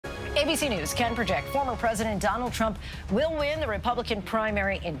ABC News can project former President Donald Trump will win the Republican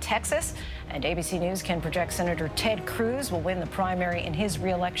primary in Texas. And ABC News can project Senator Ted Cruz will win the primary in his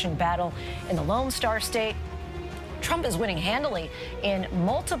re-election battle in the Lone Star State. Trump is winning handily in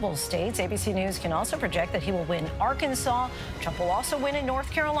multiple states. ABC News can also project that he will win Arkansas. Trump will also win in North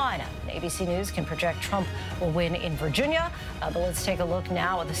Carolina. And ABC News can project Trump will win in Virginia. But let's take a look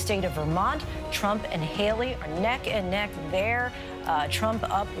now at the state of Vermont. Trump and Haley are neck and neck there. Trump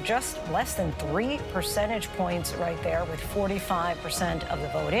up just less than 3 percentage points right there with 45% of the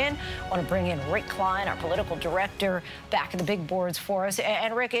vote in. I want to bring in Rick Klein, our political director, back at the big boards for us.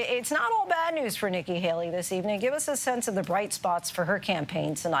 And Rick, it's not all bad news for Nikki Haley this evening. Give us a sense of the bright spots for her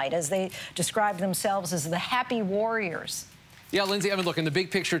campaign tonight as they describe themselves as the happy warriors. Yeah, Lindsay, I mean, look, in the big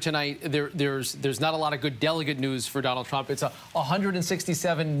picture tonight, there's not a lot of good delegate news for Donald Trump. It's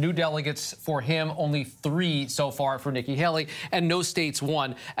 167 new delegates for him, only 3 so far for Nikki Haley, and no states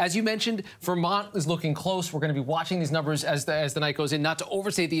won. As you mentioned, Vermont is looking close. We're going to be watching these numbers as the night goes in. Not to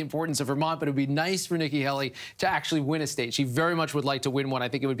overstate the importance of Vermont, but it would be nice for Nikki Haley to actually win a state. She very much would like to win one. I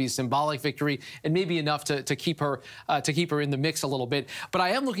think it would be a symbolic victory and maybe enough to keep her in the mix a little bit. But I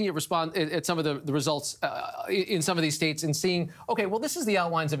am looking at some of the results in some of these states and seeing, okay, well, this is the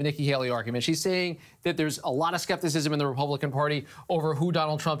outlines of a Nikki Haley argument. She's saying that there's a lot of skepticism in the Republican Party over who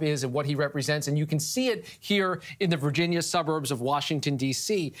Donald Trump is and what he represents. And you can see it here in the Virginia suburbs of Washington,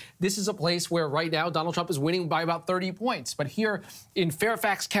 D.C. This is a place where right now Donald Trump is winning by about 30 points. But here in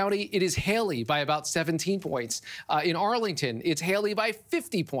Fairfax County, it is Haley by about 17 points. In Arlington, it's Haley by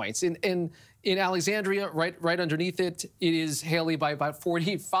 50 points. In Alexandria, right underneath it, it is Haley by about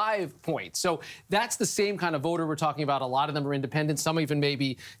 45 points. So that's the same kind of voter we're talking about. A lot of them are independents. Some even may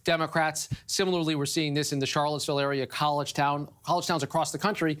be Democrats. Similarly, we're seeing this in the Charlottesville area, college towns across the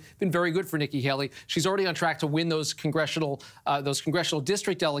country. Been very good for Nikki Haley. She's already on track to win those congressional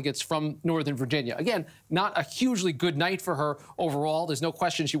district delegates from Northern Virginia. Again, not a hugely good night for her overall. There's no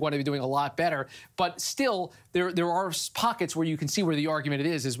question she wanted to be doing a lot better. But still, there are pockets where you can see where the argument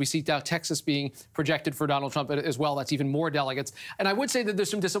is, as we see now Texas being projected for Donald Trump as well. That's even more delegates. And I would say that there's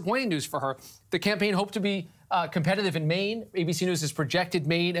some disappointing news for her. The campaign hoped to be competitive in Maine. ABC News has projected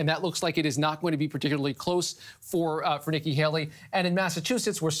Maine, and that looks like it is not going to be particularly close for Nikki Haley. And in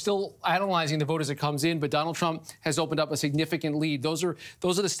Massachusetts, we're still analyzing the vote as it comes in, but Donald Trump has opened up a significant lead. Those are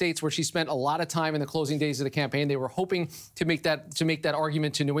the states where she spent a lot of time in the closing days of the campaign. They were hoping to make that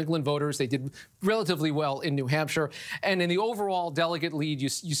argument to New England voters. They did relatively well in New Hampshire. And in the overall delegate lead, you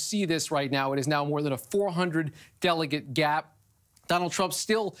see this right now. It is now more than a 400 delegate gap. Donald Trump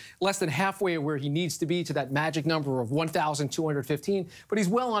still less than halfway where he needs to be to that magic number of 1,215, but he's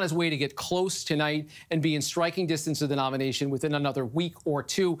well on his way to get close tonight and be in striking distance of the nomination within another week or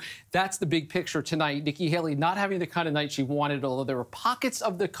two. That's the big picture tonight. Nikki Haley not having the kind of night she wanted, although there are pockets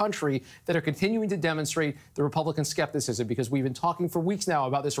of the country that are continuing to demonstrate the Republican skepticism, because we've been talking for weeks now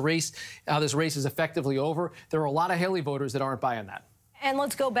about this race, how this race is effectively over. There are a lot of Haley voters that aren't buying that. And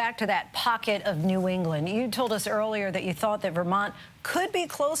let's go back to that pocket of New England. You told us earlier that you thought that Vermont could be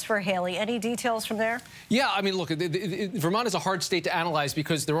close for Haley. Any details from there? Yeah, I mean, look, Vermont is a hard state to analyze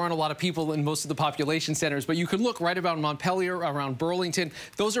because there aren't a lot of people in most of the population centers. But you can look right around Montpelier, around Burlington.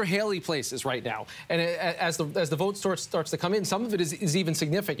 Those are Haley places right now. And as the vote starts to come in, some of it is even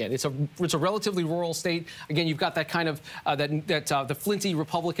significant. It's a relatively rural state. Again, you've got that kind of the flinty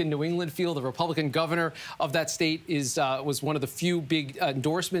Republican New England feel. The Republican governor of that state was one of the few big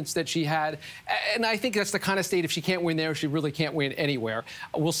endorsements that she had. And I think that's the kind of state, if she can't win there, she really can't win anywhere.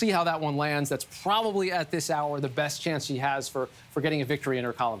 We'll see how that one lands. That's probably at this hour the best chance she has for getting a victory in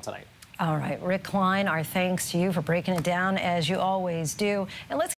her column tonight. All right, Rick Klein, our thanks to you for breaking it down as you always do. And let's